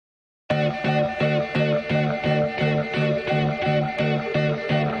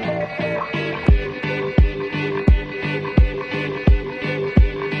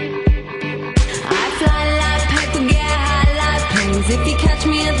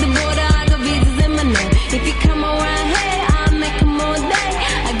the border, I got visas in my name. If you come around here, I'll make them all day.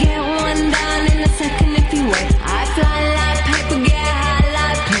 I get one down in a second if you wait. I fly like paper, get high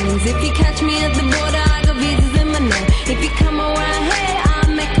like planes. If you catch me at the border, I got visas in my name. If you come around here,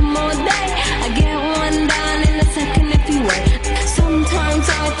 I'll make them all day. I get one down in a second if you wait. Sometimes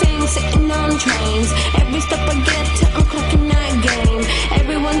I think sitting on trains. Every stop I get to, I'm clocking that game.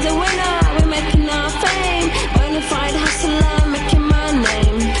 Everyone's a winner, we're making our fame. Bonafide hustler, making my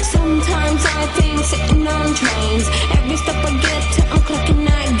name. Sometimes I think sitting on trains. Every stop I get to, I'm clocking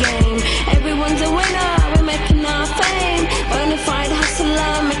that game. Everyone's a winner, we're making our fame. Bonafide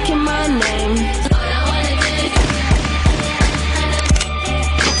hustler, making my name.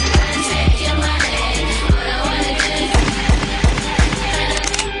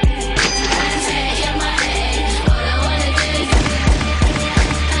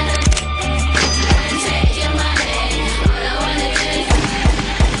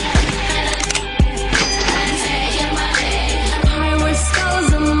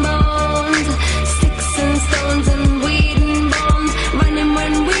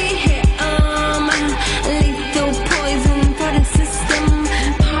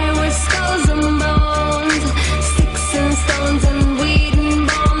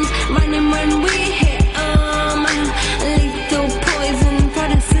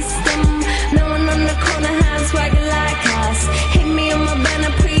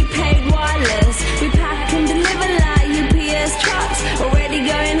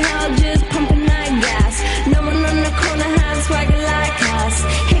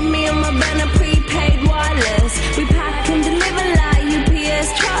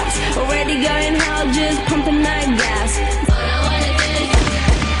 Going hell, just pumping that gas. All I wanna do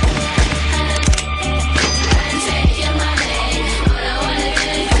and take your money. All I wanna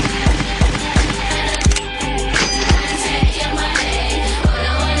do and take your money. All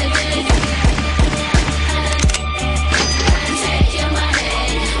I wanna do and take your money.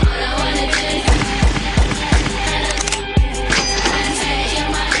 All I wanna do and take your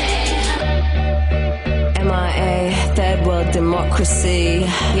money. M.I.A, third world democracy.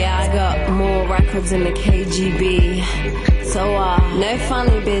 Yeah, I got more records than the KGB. So no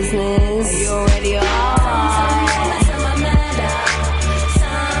funny business. You already are.